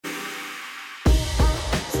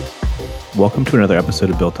Welcome to another episode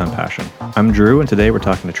of Built on Passion. I'm Drew, and today we're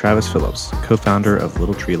talking to Travis Phillips, co-founder of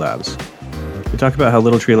Little Tree Labs. We talk about how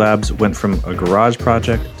Little Tree Labs went from a garage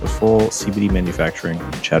project to full CBD manufacturing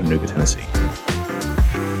in Chattanooga, Tennessee.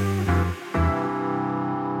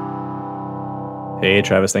 Hey,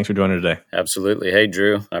 Travis, thanks for joining today. Absolutely. Hey,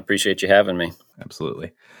 Drew, I appreciate you having me.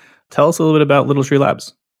 Absolutely. Tell us a little bit about Little Tree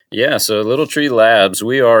Labs. Yeah, so Little Tree Labs,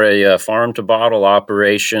 we are a farm-to-bottle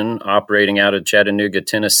operation operating out of Chattanooga,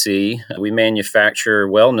 Tennessee. We manufacture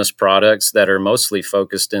wellness products that are mostly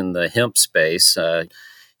focused in the hemp space.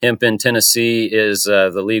 Hemp in Tennessee is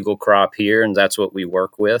the legal crop here, and that's what we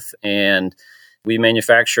work with. And we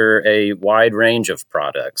manufacture a wide range of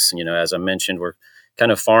products. You know, as I mentioned, we're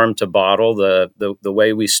kind of farm to bottle. The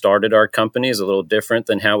way we started our company is a little different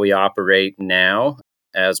than how we operate now,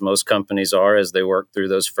 as most companies are, as they work through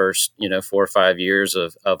those first, 4 or 5 years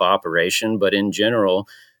of operation. But in general,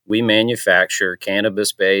 we manufacture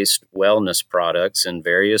cannabis-based wellness products in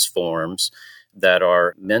various forms that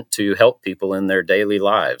are meant to help people in their daily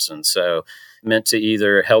lives. And so meant to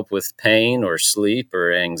either help with pain or sleep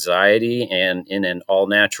or anxiety, and in an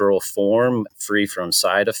all-natural form, free from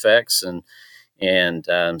side effects. And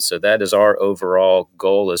so that is our overall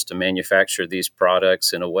goal, is to manufacture these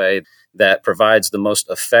products in a way that provides the most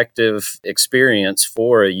effective experience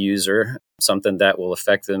for a user, something that will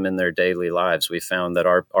affect them in their daily lives. We found that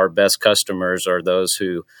our best customers are those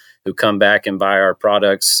who come back and buy our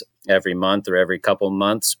products every month or every couple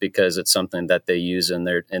months, because it's something that they use in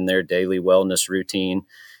their daily wellness routine,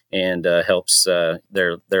 and helps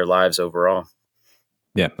their lives overall.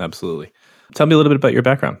 Yeah, absolutely. Tell me a little bit about your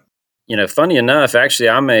background. Funny enough, actually,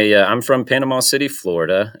 I'm from Panama City,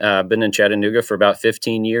 Florida. I've been in Chattanooga for about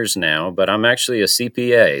 15 years now, but I'm actually a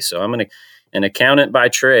CPA. So I'm an accountant by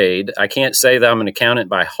trade. I can't say that I'm an accountant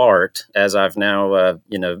by heart, as I've now,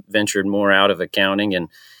 ventured more out of accounting and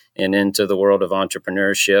into the world of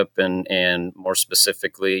entrepreneurship and more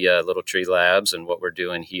specifically, Little Tree Labs and what we're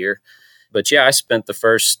doing here. But yeah, I spent the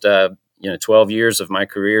first 12 years of my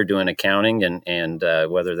career doing accounting, and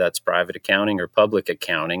whether that's private accounting or public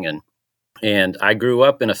accounting. And I grew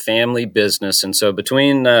up in a family business. And so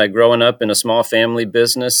between growing up in a small family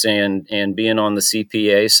business and being on the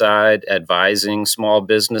CPA side, advising small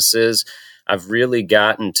businesses, I've really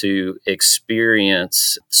gotten to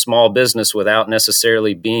experience small business without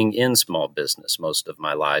necessarily being in small business most of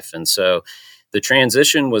my life. And so the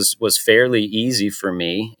transition was fairly easy for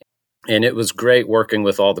me. And it was great working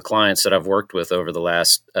with all the clients that I've worked with over the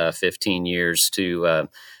last 15 years.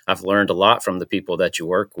 I've learned a lot from the people that you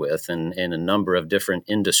work with in a number of different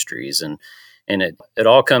industries. And it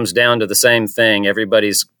all comes down to the same thing.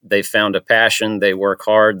 They found a passion, they work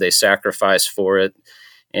hard, they sacrifice for it.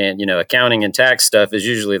 And, accounting and tax stuff is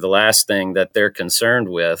usually the last thing that they're concerned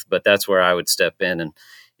with, but that's where I would step in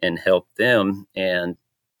and help them. And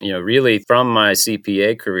really from my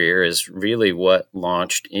CPA career is really what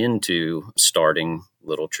launched into starting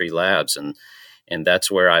Little Tree Labs. And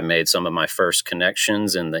that's where I made some of my first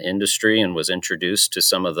connections in the industry and was introduced to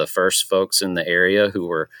some of the first folks in the area who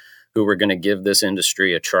were going to give this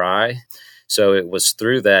industry a try. So it was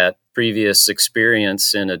through that previous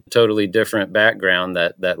experience in a totally different background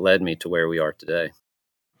that led me to where we are today.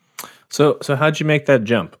 So how'd you make that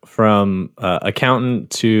jump from accountant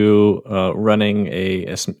to running a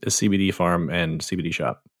CBD farm and CBD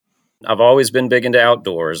shop? I've always been big into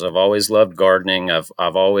outdoors. I've always loved gardening.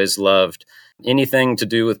 I've always loved anything to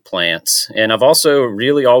do with plants. And I've also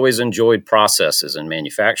really always enjoyed processes and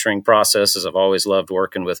manufacturing processes. I've always loved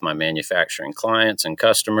working with my manufacturing clients and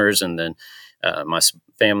customers. And then my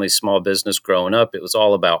family's small business growing up, it was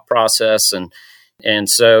all about process. And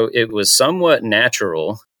so it was somewhat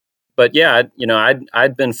natural. But yeah,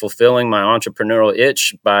 I'd been fulfilling my entrepreneurial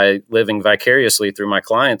itch by living vicariously through my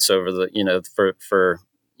clients over the, for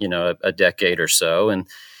a decade or so.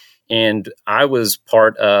 And I was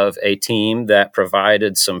part of a team that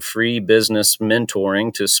provided some free business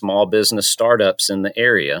mentoring to small business startups in the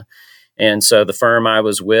area. And so the firm I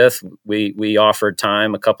was with, we offered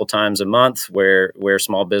time a couple times a month where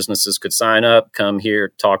small businesses could sign up, come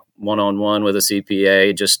here, talk one-on-one with a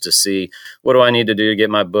CPA just to see, what do I need to do to get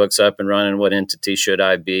my books up and running? What entity should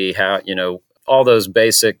I be? How, all those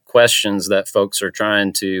basic questions that folks are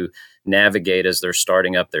trying to navigate as they're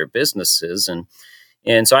starting up their businesses.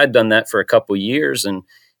 And so I'd done that for a couple years,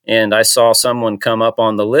 and I saw someone come up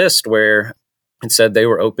on the list where it said they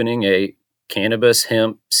were opening a cannabis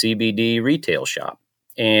hemp CBD retail shop.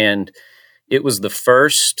 And it was the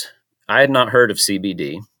first. I had not heard of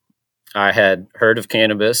CBD. I had heard of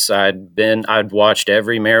cannabis. I'd watched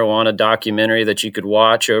every marijuana documentary that you could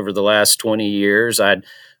watch over the last 20 years. I'd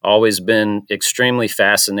always been extremely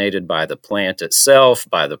fascinated by the plant itself,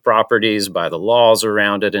 by the properties, by the laws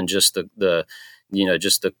around it, and just the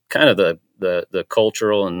kind of the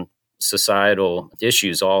cultural and societal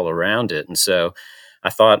issues all around it. And so I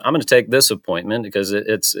thought, I'm going to take this appointment because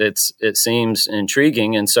it seems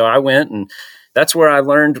intriguing. And so I went, and that's where I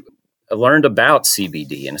learned about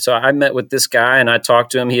CBD. And so I met with this guy and I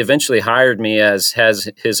talked to him. He eventually hired me as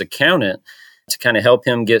his accountant to kind of help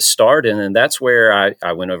him get started. And that's where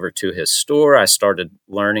I went over to his store. I started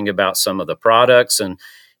learning about some of the products.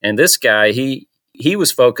 And this guy, he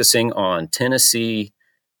was focusing on Tennessee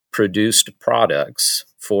produced products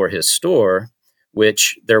for his store,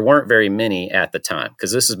 which there weren't very many at the time,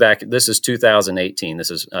 because this is 2018.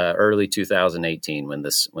 This is early 2018 when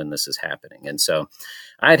this is happening. And so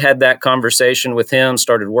I had that conversation with him,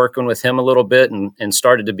 started working with him a little bit, and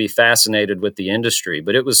started to be fascinated with the industry.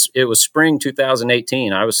 But it was spring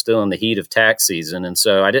 2018. I was still in the heat of tax season, and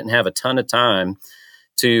so I didn't have a ton of time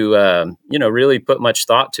to really put much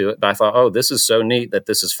thought to it. But I thought, oh, this is so neat that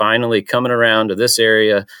this is finally coming around to this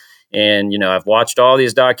area. And, I've watched all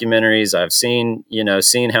these documentaries. I've seen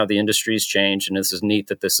how the industry's changed. And this is neat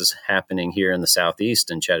that this is happening here in the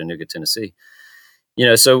Southeast in Chattanooga, Tennessee.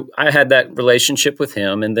 So I had that relationship with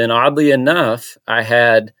him. And then oddly enough, I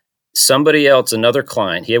had somebody else, another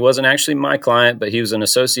client. He wasn't actually my client, but he was an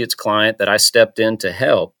associate's client that I stepped in to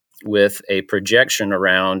help with a projection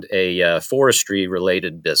around a forestry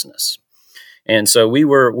related business. And so we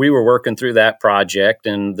were working through that project,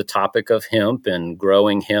 and the topic of hemp and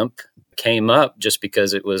growing hemp came up just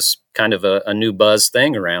because it was kind of a new buzz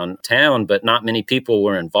thing around town, but not many people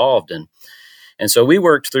were involved in. And so we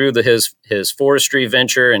worked through his forestry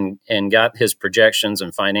venture and got his projections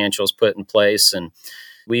and financials put in place. And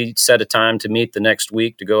we set a time to meet the next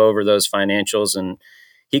week to go over those financials. And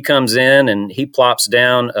he comes in and he plops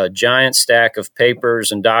down a giant stack of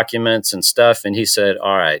papers and documents and stuff. And he said,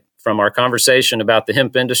 all right, from our conversation about the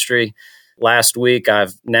hemp industry last week,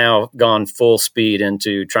 I've now gone full speed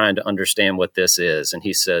into trying to understand what this is. And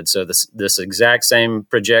he said, so this exact same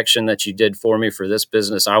projection that you did for me for this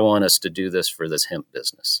business, I want us to do this for this hemp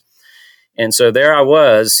business. And so there I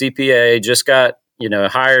was, CPA, just got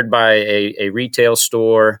hired by a retail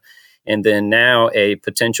store. And then now a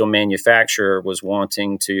potential manufacturer was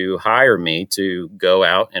wanting to hire me to go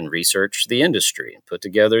out and research the industry and put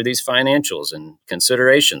together these financials and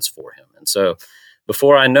considerations for him. And so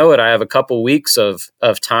before I know it, I have a couple weeks of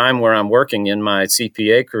time where I'm working in my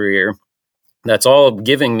CPA career. That's all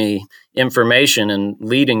giving me information and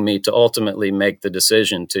leading me to ultimately make the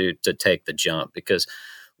decision to take the jump. Because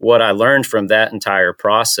what I learned from that entire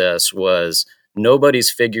process was nobody's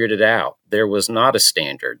figured it out. There was not a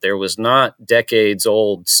standard. There was not decades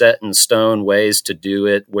old set in stone ways to do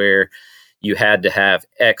it where you had to have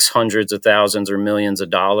X hundreds of thousands or millions of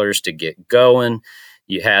dollars to get going.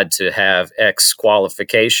 You had to have X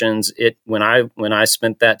qualifications. When I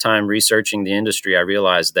spent that time researching the industry, I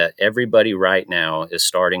realized that everybody right now is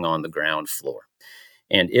starting on the ground floor.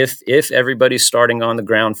 And if everybody's starting on the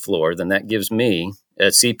ground floor, then that gives me, a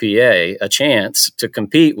CPA, a chance to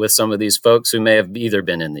compete with some of these folks who may have either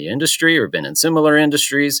been in the industry or been in similar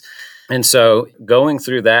industries. And so going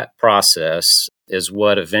through that process is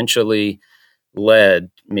what eventually led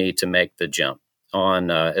me to make the jump.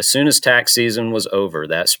 As soon as tax season was over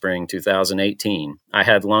that spring 2018, I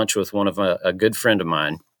had lunch with one of a good friend of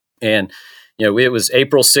mine. And it was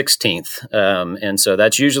April 16th. And so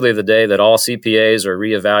that's usually the day that all CPAs are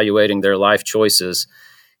reevaluating their life choices.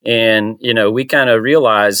 And, we kind of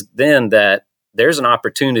realized then that there's an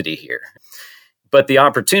opportunity here. But the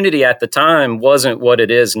opportunity at the time wasn't what it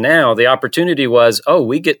is now. The opportunity was,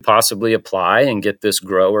 we could possibly apply and get this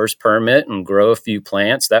grower's permit and grow a few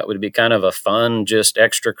plants. That would be kind of a fun, just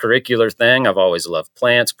extracurricular thing. I've always loved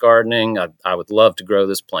plants, gardening. I would love to grow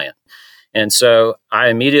this plant. And so I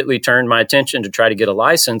immediately turned my attention to try to get a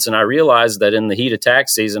license. And I realized that in the heat of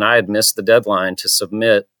tax season, I had missed the deadline to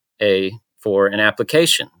submit for an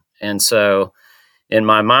application. And so in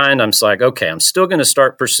my mind, I'm just like, okay, I'm still going to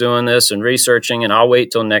start pursuing this and researching, and I'll wait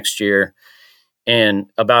till next year. And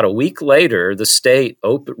about a week later, the state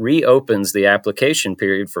reopens the application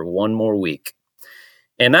period for one more week.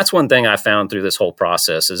 And that's one thing I found through this whole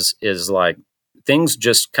process is like things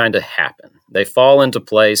just kind of happen. They fall into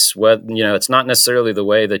place. It's not necessarily the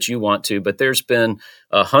way that you want to, but there's been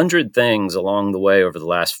 100 things along the way over the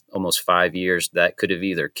last almost 5 years that could have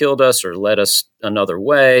either killed us or led us another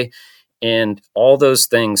way. And all those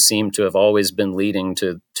things seem to have always been leading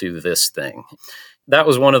to this thing. That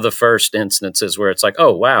was one of the first instances where it's like,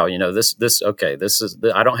 oh, wow,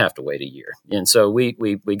 I don't have to wait a year. And so we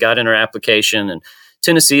got in our application, and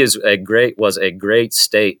Tennessee was a great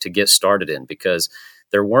state to get started in because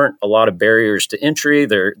there weren't a lot of barriers to entry.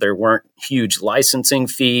 There weren't huge licensing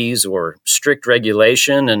fees or strict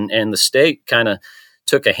regulation, and the state kind of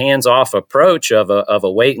took a hands-off approach of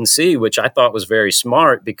a wait and see, which I thought was very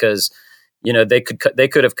smart because they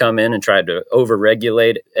could have come in and tried to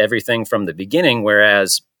overregulate everything from the beginning,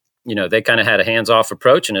 whereas they kind of had a hands-off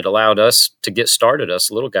approach, and it allowed us to get started,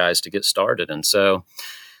 us little guys to get started. And so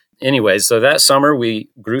anyways, so that summer we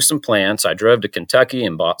grew some plants. I drove to Kentucky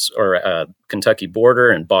and Kentucky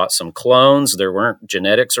border and bought some clones. There weren't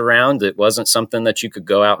genetics around. It wasn't something that you could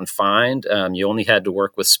go out and find. You only had to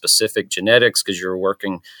work with specific genetics because you were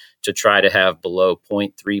working to try to have below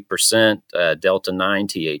 0.3% Delta 9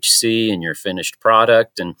 THC in your finished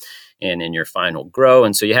product and in your final grow.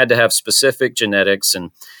 And so you had to have specific genetics,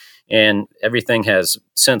 and everything has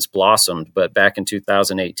since blossomed. But back in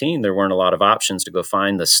 2018, there weren't a lot of options to go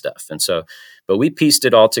find this stuff. And so, but we pieced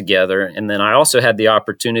it all together. And then I also had the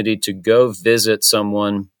opportunity to go visit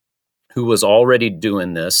someone who was already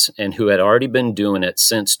doing this and who had already been doing it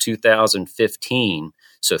since 2015.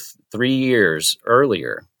 So 3 years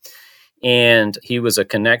earlier. And he was a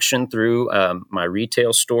connection through my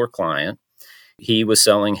retail store client. He was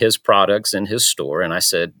selling his products in his store. And I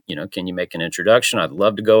said, can you make an introduction? I'd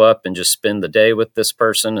love to go up and just spend the day with this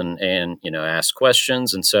person and ask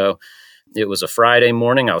questions. And so it was a Friday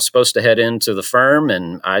morning. I was supposed to head into the firm,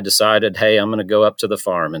 and I decided, hey, I'm going to go up to the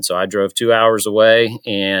farm. And so I drove 2 hours away,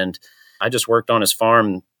 and I just worked on his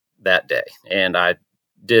farm that day. And I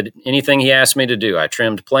did anything he asked me to do. I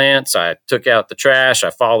trimmed plants. I took out the trash. I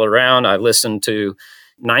followed around. I listened to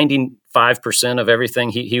 95% of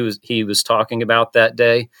everything he was talking about that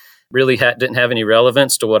day. Really didn't have any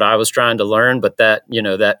relevance to what I was trying to learn, but that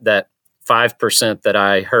 5% that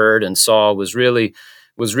I heard and saw was really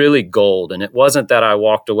gold. And it wasn't that I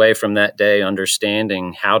walked away from that day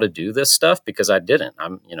understanding how to do this stuff, because I didn't.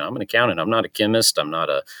 I'm an accountant. I'm not a chemist. I'm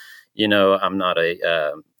not a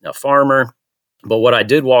farmer. But what I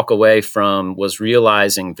did walk away from was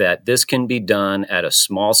realizing that this can be done at a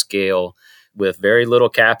small scale with very little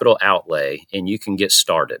capital outlay, and you can get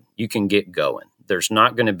started. You can get going. There's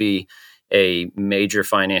not going to be a major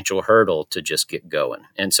financial hurdle to just get going.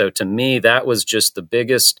 And so to me, that was just the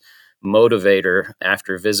biggest motivator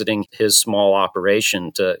after visiting his small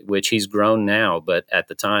operation, to which he's grown now, but at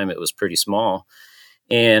the time it was pretty small.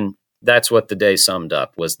 And that's what the day summed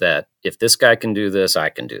up, was that if this guy can do this, I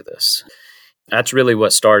can do this. That's really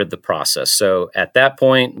what started the process. So at that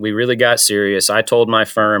point, we really got serious. I told my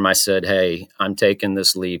firm, I said, hey, I'm taking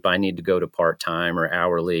this leap. I need to go to part-time or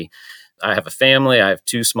hourly. I have a family. I have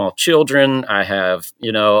 2 small children. I have,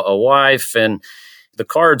 a wife, and the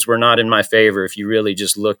cards were not in my favor if you really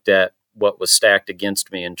just looked at what was stacked against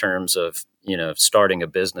me in terms of, starting a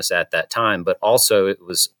business at that time. But also it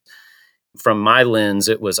was, from my lens,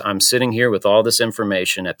 it was, I'm sitting here with all this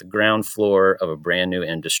information at the ground floor of a brand new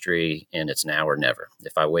industry, and it's now or never.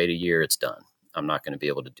 If I wait a year, it's done. I'm not going to be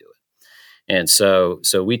able to do it. And so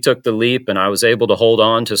we took the leap, and I was able to hold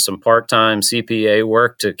on to some part-time CPA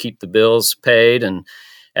work to keep the bills paid. And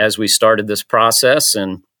as we started this process,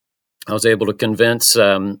 and I was able to convince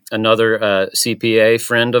another CPA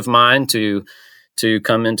friend of mine to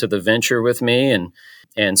come into the venture with me.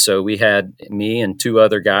 And so we had me and 2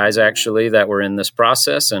 other guys actually that were in this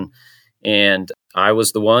process. And I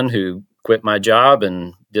was the one who quit my job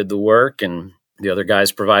and did the work. And the other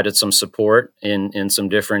guys provided some support in some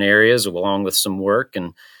different areas along with some work.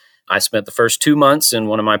 And I spent the first 2 months in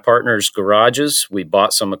one of my partner's garages. We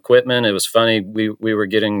bought some equipment. It was funny. We were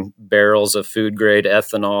getting barrels of food grade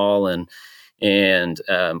ethanol and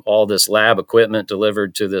all this lab equipment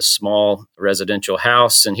delivered to this small residential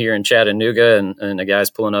house and here in Chattanooga, and the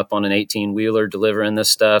guy's pulling up on an 18-wheeler delivering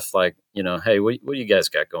this stuff, like, hey, what do you guys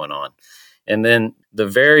got going on? And then the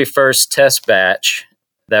very first test batch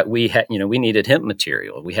that we had, we needed hemp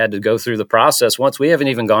material. We had to go through the process. Once we haven't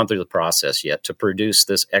even gone through the process yet to produce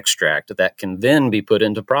this extract that can then be put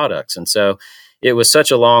into products. And so it was such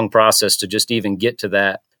a long process to just even get to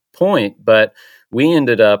that point. But we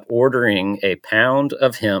ended up ordering a pound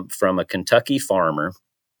of hemp from a Kentucky farmer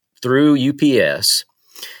through UPS,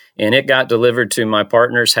 and it got delivered to my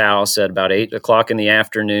partner's house at about 8:00 in the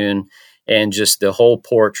afternoon, and just the whole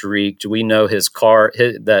porch reeked. We know his car,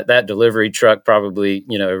 that delivery truck probably,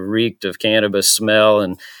 reeked of cannabis smell,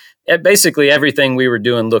 and basically everything we were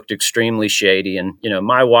doing looked extremely shady. And,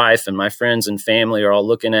 my wife and my friends and family are all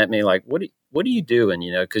looking at me like, what are you doing?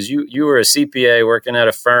 Because you were a CPA working at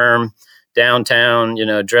a firm downtown,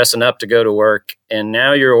 dressing up to go to work, and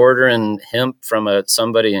now you're ordering hemp from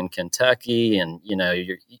somebody in Kentucky, and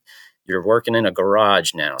you're working in a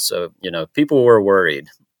garage now. So, people were worried.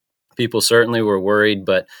 People certainly were worried,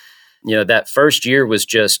 but that first year was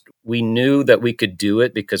just, we knew that we could do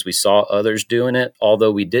it because we saw others doing it,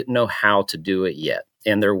 although we didn't know how to do it yet.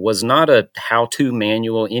 And there was not a how-to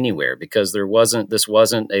manual anywhere because this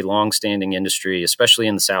wasn't a long-standing industry, especially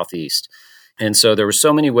in the Southeast. And so there were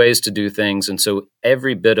so many ways to do things. And so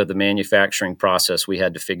every bit of the manufacturing process we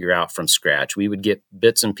had to figure out from scratch. We would get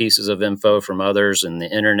bits and pieces of info from others and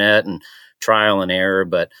the internet and trial and error.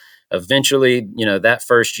 But eventually, that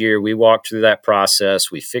first year we walked through that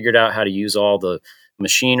process. We figured out how to use all the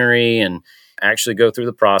machinery and actually go through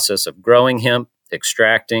the process of growing hemp,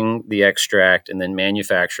 extracting the extract, and then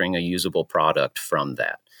manufacturing a usable product from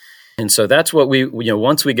that. And so that's what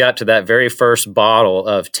once we got to that very first bottle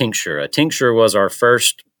of tincture, a tincture was our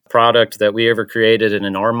first product that we ever created. And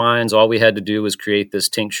in our minds, all we had to do was create this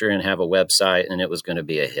tincture and have a website, and it was going to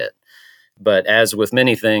be a hit. But as with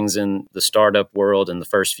many things in the startup world, in the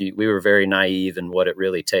first few, we were very naive in what it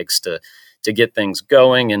really takes to get things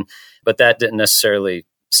going. But that didn't necessarily,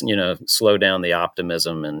 slow down the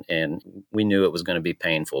optimism. And we knew it was going to be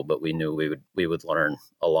painful, but we knew we would learn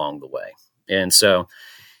along the way. And so,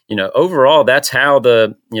 overall, that's how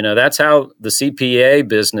the CPA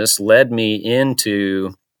business led me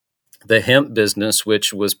into the hemp business,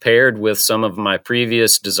 which was paired with some of my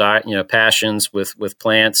previous passions with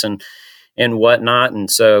plants and whatnot. And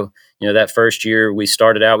so, that first year we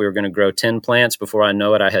started out, we were going to grow 10 plants. Before I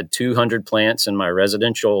know it, I had 200 plants in my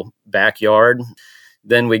residential backyard.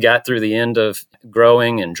 Then we got through the end of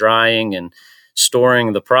growing and drying and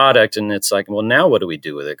storing the product, and it's like, well, now what do we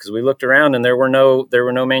do with it? Because we looked around and there were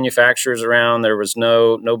no manufacturers around. There was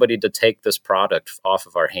nobody to take this product off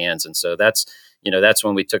of our hands. And so that's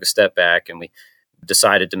when we took a step back and we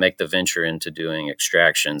decided to make the venture into doing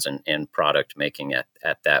extractions and product making at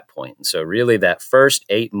that point. And so really that first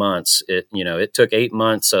 8 months, it took 9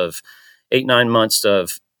 months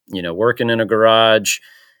of working in a garage,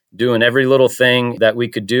 doing every little thing that we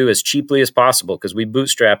could do as cheaply as possible, because we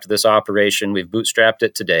bootstrapped this operation. We've bootstrapped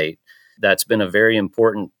it to date. That's been a very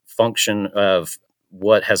important function of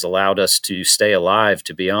what has allowed us to stay alive,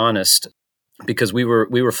 to be honest, because we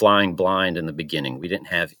were flying blind in the beginning. We didn't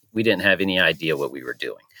have any idea what we were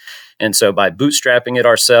doing. And so by bootstrapping it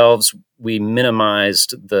ourselves, we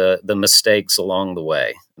minimized the mistakes along the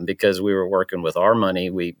way, because we were working with our money.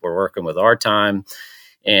 We were working with our time.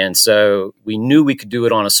 And so we knew we could do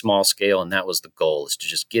it on a small scale, and that was the goal, is to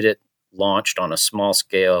just get it launched on a small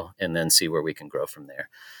scale and then see where we can grow from there.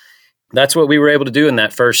 That's what we were able to do in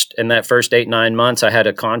that first 8-9 months. I had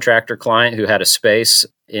a contractor client who had a space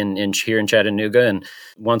here in Chattanooga, and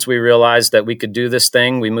once we realized that we could do this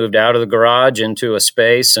thing, we moved out of the garage into a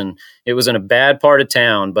space, and it was in a bad part of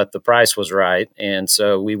town, but the price was right. And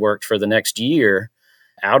so we worked for the next year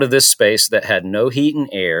out of this space that had no heat and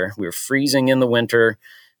air. We were freezing in the winter,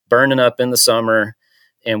 burning up in the summer,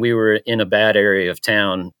 and we were in a bad area of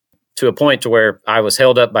town, to a point to where I was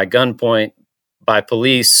held up by gunpoint by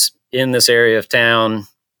police in this area of town,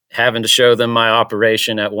 having to show them my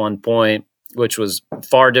operation at one point, which was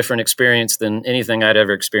far different experience than anything I'd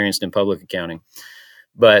ever experienced in public accounting.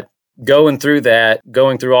 But going through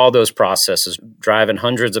all those processes, driving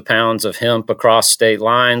hundreds of pounds of hemp across state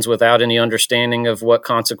lines without any understanding of what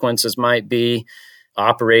consequences might be,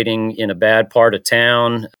 operating in a bad part of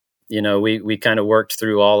town, we kind of worked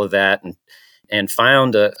through all of that and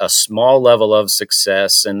found a small level of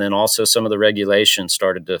success. And then also some of the regulations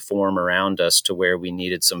started to form around us to where we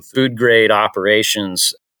needed some food grade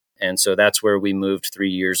operations. And so that's where we moved 3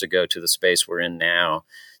 years ago to the space we're in now,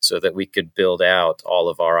 so that we could build out all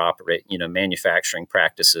of our manufacturing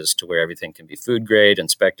practices to where everything can be food grade,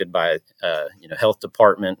 inspected by health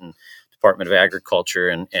department and Department of Agriculture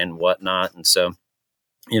and whatnot. And so,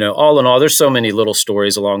 all in all, there's so many little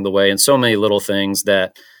stories along the way and so many little things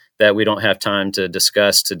that we don't have time to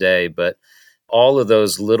discuss today. But all of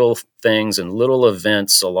those little things and little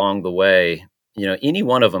events along the way, any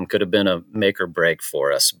one of them could have been a make or break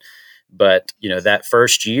for us. But, that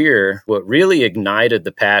first year, what really ignited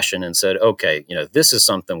the passion and said, okay, this is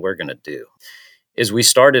something we're going to do, is we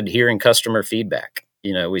started hearing customer feedback.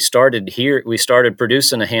 We started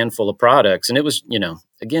producing a handful of products, and it was,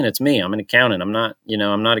 again, it's me, I'm an accountant. I'm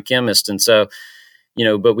not a chemist. And so,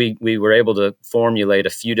 but we were able to formulate a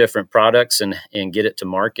few different products and get it to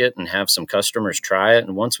market and have some customers try it.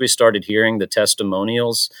 And once we started hearing the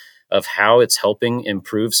testimonials of how it's helping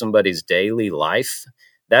improve somebody's daily life,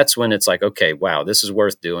 that's when it's like, okay, wow, this is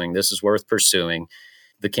worth doing. This is worth pursuing.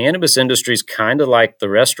 The cannabis industry is kind of like the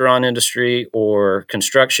restaurant industry or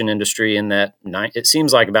construction industry in that it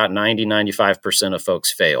seems like about 90-95% of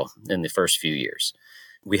folks fail in the first few years.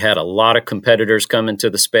 We had a lot of competitors come into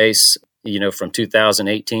the space, from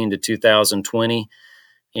 2018 to 2020,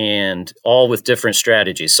 and all with different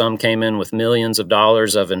strategies. Some came in with millions of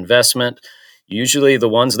dollars of investment. Usually the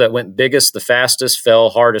ones that went biggest the fastest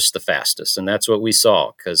fell hardest the fastest. And that's what we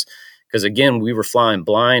saw because again, we were flying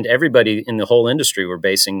blind. Everybody in the whole industry were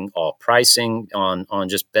basing all pricing on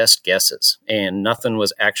just best guesses, and nothing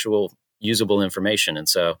was actual usable information. And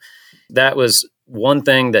so that was one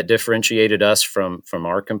thing that differentiated us from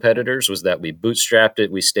our competitors, was that we bootstrapped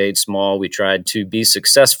it. We stayed small. We tried to be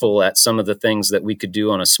successful at some of the things that we could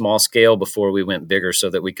do on a small scale before we went bigger, so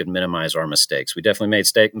that we could minimize our mistakes. We definitely made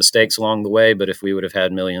mistakes along the way, but if we would have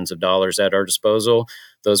had millions of dollars at our disposal,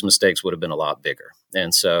 those mistakes would have been a lot bigger.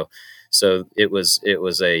 And so it was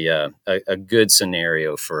a good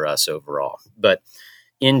scenario for us overall. But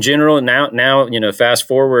in general, now, fast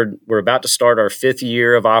forward, we're about to start our 5th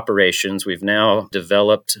year of operations. We've now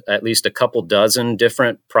developed at least a couple dozen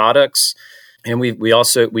different products. And we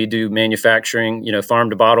do manufacturing,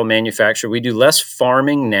 farm to bottle manufacture. We do less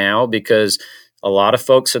farming now because a lot of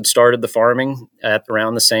folks had started the farming at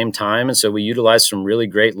around the same time. And so we utilize some really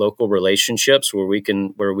great local relationships where we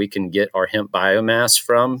can get our hemp biomass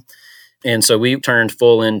from. And so we turned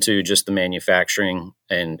full into just the manufacturing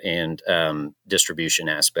and distribution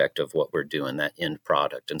aspect of what we're doing, that end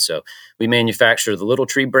product. And so we manufacture the Little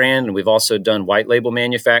Tree brand, and we've also done white label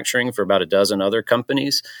manufacturing for about a dozen other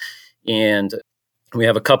companies. And we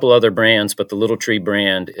have a couple other brands, but the Little Tree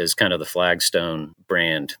brand is kind of the flagstone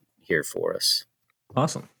brand here for us.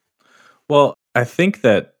 Awesome. Well, I think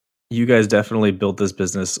that you guys definitely built this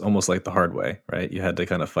business almost like the hard way, right? You had to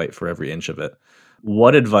kind of fight for every inch of it.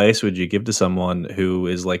 What advice would you give to someone who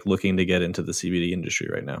is looking to get into the CBD industry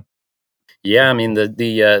right now? Yeah, I mean, the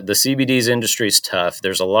CBD's industry is tough.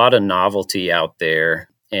 There's a lot of novelty out there.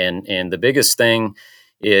 And the biggest thing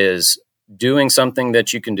is doing something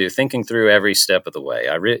that you can do, thinking through every step of the way.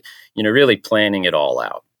 Really planning it all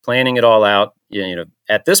out.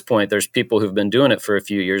 At this point, there's people who've been doing it for a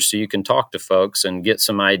few years, so you can talk to folks and get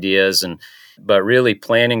some ideas, but really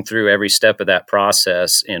planning through every step of that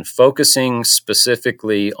process and focusing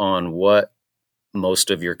specifically on what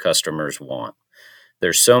most of your customers want.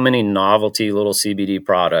 There's so many novelty little CBD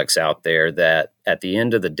products out there that at the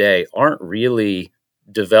end of the day aren't really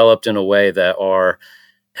developed in a way that are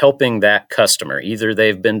helping that customer. Either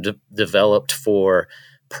they've been developed for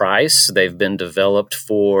price, they've been developed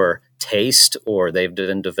for taste, or they've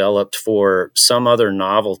been developed for some other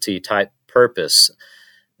novelty type purpose.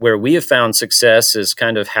 Where we have found success is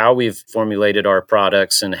kind of how we've formulated our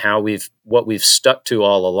products and what we've stuck to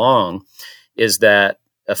all along is that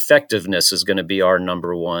effectiveness is going to be our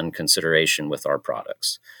number one consideration with our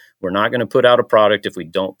products. We're not going to put out a product if we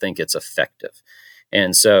don't think it's effective.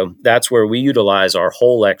 And so that's where we utilize our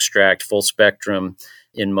whole extract, full spectrum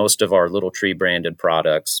in most of our Little Tree branded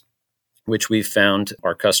products, which we've found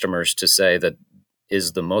our customers to say that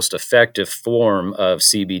is the most effective form of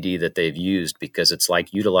CBD that they've used, because it's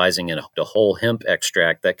like utilizing a whole hemp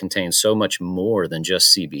extract that contains so much more than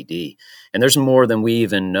just CBD. And there's more than we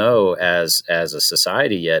even know as a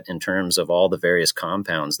society yet in terms of all the various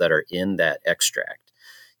compounds that are in that extract.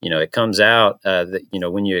 It comes out that,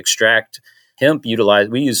 when you extract hemp,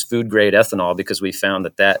 we use food grade ethanol because we found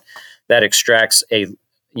that extracts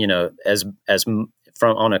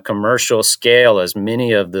from on a commercial scale as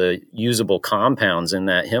many of the usable compounds in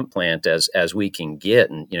that hemp plant as we can get.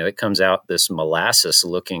 And, it comes out this molasses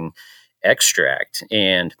looking extract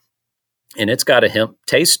and it's got a hemp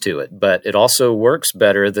taste to it, but it also works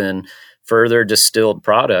better than further distilled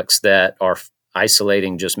products that are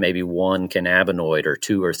isolating just maybe one cannabinoid or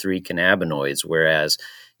 2 or 3 cannabinoids. Whereas,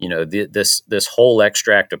 this whole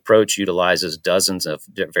extract approach utilizes dozens of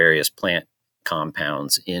various plant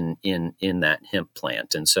compounds in that hemp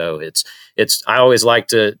plant. And so it's I always like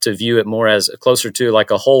to view it more as closer to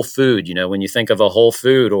like a whole food. When you think of a whole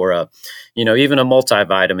food or even a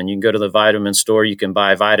multivitamin, you can go to the vitamin store, you can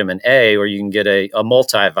buy vitamin A, or you can get a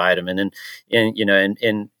multivitamin. And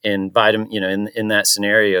in vitamin, in that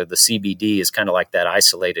scenario, the CBD is kind of like that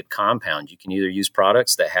isolated compound. You can either use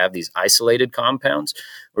products that have these isolated compounds,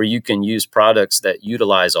 or you can use products that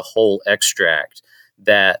utilize a whole extract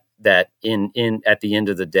that in at the end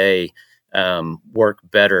of the day work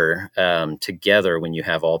better together when you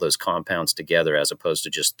have all those compounds together, as opposed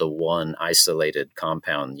to just the one isolated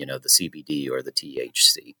compound, the CBD or the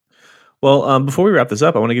THC. Well, before we wrap this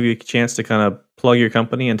up, I want to give you a chance to kind of plug your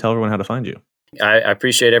company and tell everyone how to find you. I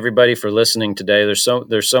appreciate everybody for listening today.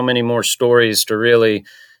 There's so many more stories to really,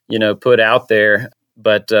 put out there,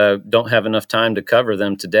 but don't have enough time to cover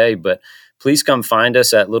them today. But please come find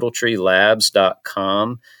us at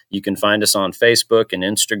littletreelabs.com. You can find us on Facebook and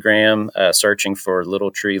Instagram, searching for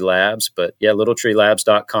Little Tree Labs. But yeah,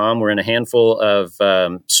 littletreelabs.com. We're in a handful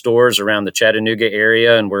of stores around the Chattanooga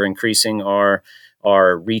area, and we're increasing our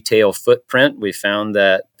retail footprint. We found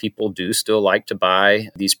that people do still like to buy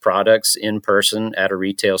these products in person at a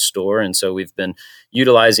retail store. And so we've been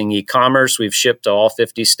utilizing e-commerce. We've shipped to all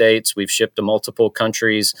 50 states. We've shipped to multiple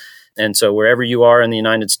countries. And so wherever you are in the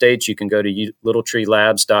United States, you can go to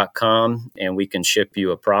littletreelabs.com and we can ship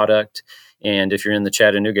you a product. And if you're in the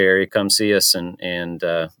Chattanooga area, come see us and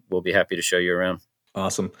we'll be happy to show you around.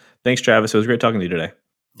 Awesome. Thanks, Travis. It was great talking to you today.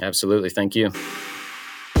 Absolutely. Thank you.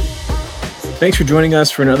 Thanks for joining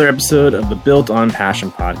us for another episode of the Built on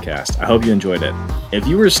Passion podcast. I hope you enjoyed it. If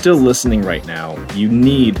you are still listening right now, you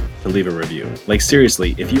need to leave a review. Like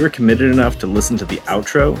seriously, if you are committed enough to listen to the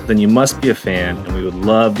outro, then you must be a fan and we would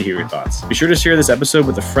love to hear your thoughts. Be sure to share this episode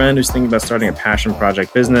with a friend who's thinking about starting a passion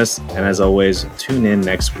project business. And as always, tune in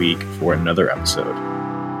next week for another episode.